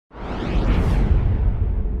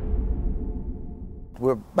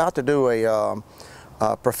we're about to do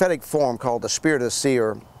a prophetic forum called the Spirit of the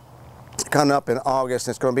Seer, coming up in August.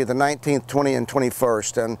 It's going to be the 19th, 20th, and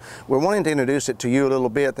 21st, and we're wanting to introduce it to you a little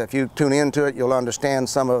bit. If you tune into it, you'll understand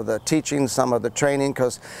some of the teaching, some of the training,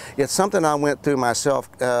 because it's something I went through myself,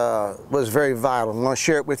 was very vital. I want to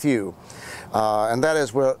share it with you. And that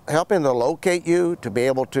is, we're helping to locate you, to be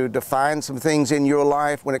able to define some things in your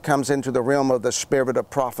life when it comes into the realm of the spirit of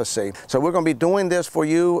prophecy. So we're going to be doing this for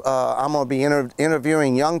you. I'm going to be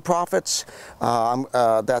interviewing young prophets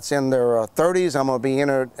that's in their 30s. I'm going to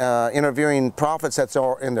be interviewing prophets that's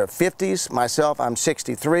in their 50s. Myself, I'm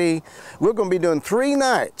 63. We're going to be doing 3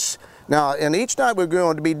 nights. Now, in each night we're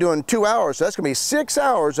going to be doing 2 hours, so that's going to be 6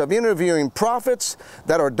 hours of interviewing prophets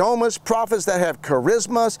that are domas, prophets that have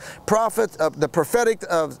charismas, prophets of the prophetic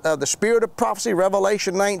of the spirit of prophecy,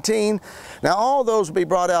 Revelation 19. Now, all those will be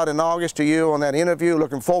brought out in August to you on that interview.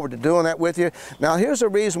 Looking forward to doing that with you. Now, here's the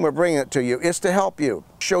reason we're bringing it to you. It's to help you,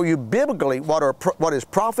 show you biblically what is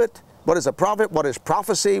prophet, what is a prophet? What is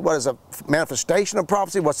prophecy? What is a manifestation of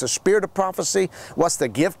prophecy? What's the spirit of prophecy? What's the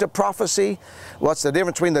gift of prophecy? What's the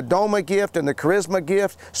difference between the doma gift and the charisma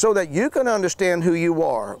gift? So that you can understand who you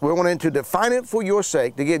are. We're wanting to define it for your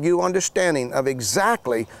sake, to give you understanding of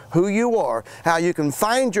exactly who you are, how you can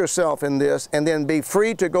find yourself in this, and then be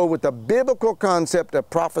free to go with the biblical concept of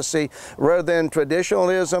prophecy rather than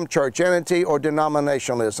traditionalism, churchianity, or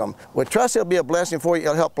denominationalism. We trust it'll be a blessing for you.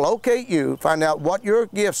 It'll help locate you, find out what your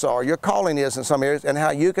gifts are, your calling is in some areas, and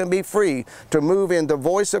how you can be free to move in the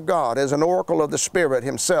voice of God as an oracle of the Spirit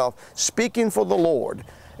Himself, speaking for the Lord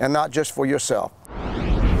and not just for yourself.